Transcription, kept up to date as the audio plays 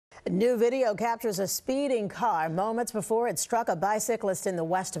New video captures a speeding car moments before it struck a bicyclist in the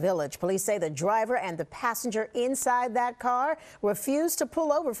West Village. Police say the driver and the passenger inside that car refused to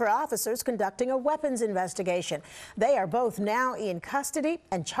pull over for officers conducting a weapons investigation. They are both now in custody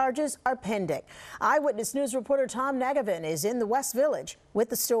and charges are pending. Eyewitness News reporter Tom Negovan is in the West Village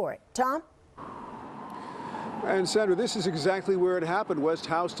with the story. Tom? And Sandra, this is exactly where it happened, West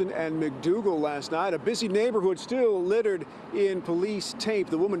Houston and McDougal last night. A busy neighborhood still littered in police tape.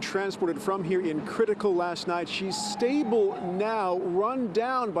 The woman transported from here in critical last night. She's stable now, run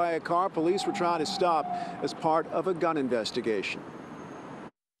down by a car police were trying to stop as part of a gun investigation.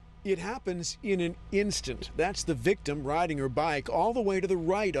 It happens in an instant. That's the victim riding her bike all the way to the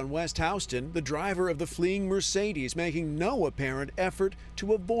right on West Houston, the driver of the fleeing Mercedes making no apparent effort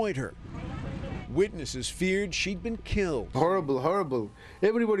to avoid her. Witnesses feared she'd been killed. Horrible, horrible.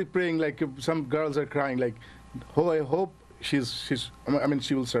 Everybody praying, like some girls are crying, like, oh, I hope she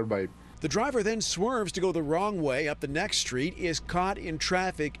will survive. The driver then swerves to go the wrong way up the next street, is caught in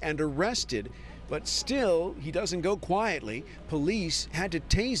traffic and arrested. But still, he doesn't go quietly. Police had to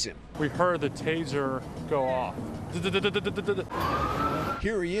tase him. We heard the taser go off.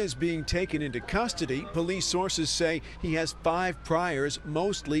 Here he is being taken into custody. Police sources say he has 5 priors,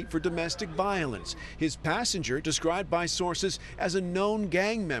 mostly for domestic violence. His passenger described by sources as a known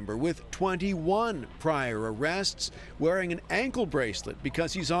gang member with 21 prior arrests, wearing an ankle bracelet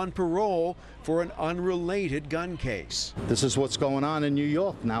because he's on parole for an unrelated gun case. This is what's going on in New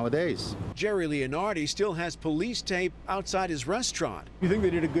York nowadays. Jerry Leonardi still has police tape outside his restaurant. You think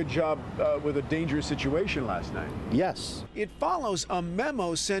they did a good job with a dangerous situation last night? Yes. It follows a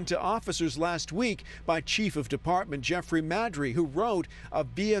memo sent to officers last week by Chief of Department Jeffrey Madry, who wrote a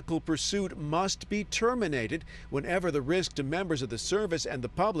vehicle pursuit must be terminated whenever the risk to members of the service and the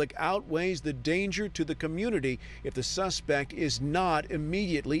public outweighs the danger to the community if the suspect is not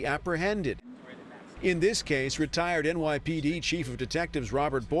immediately apprehended. In this case, retired NYPD Chief of Detectives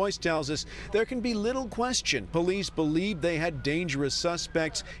Robert Boyce tells us there can be little question police believed they had dangerous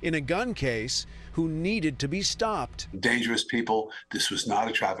suspects in a gun case who needed to be stopped. Dangerous people. This was not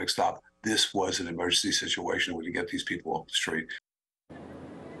a traffic stop. This was an emergency situation where you get these people off the street.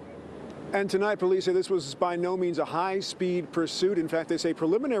 And tonight, police say this was by no means a high-speed pursuit. In fact, they say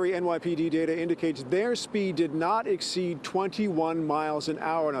preliminary NYPD data indicates their speed did not exceed 21 miles an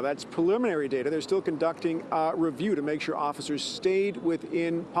hour. Now, that's preliminary data. They're still conducting a review to make sure officers stayed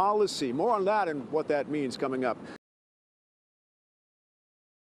within policy. More on that and what that means coming up.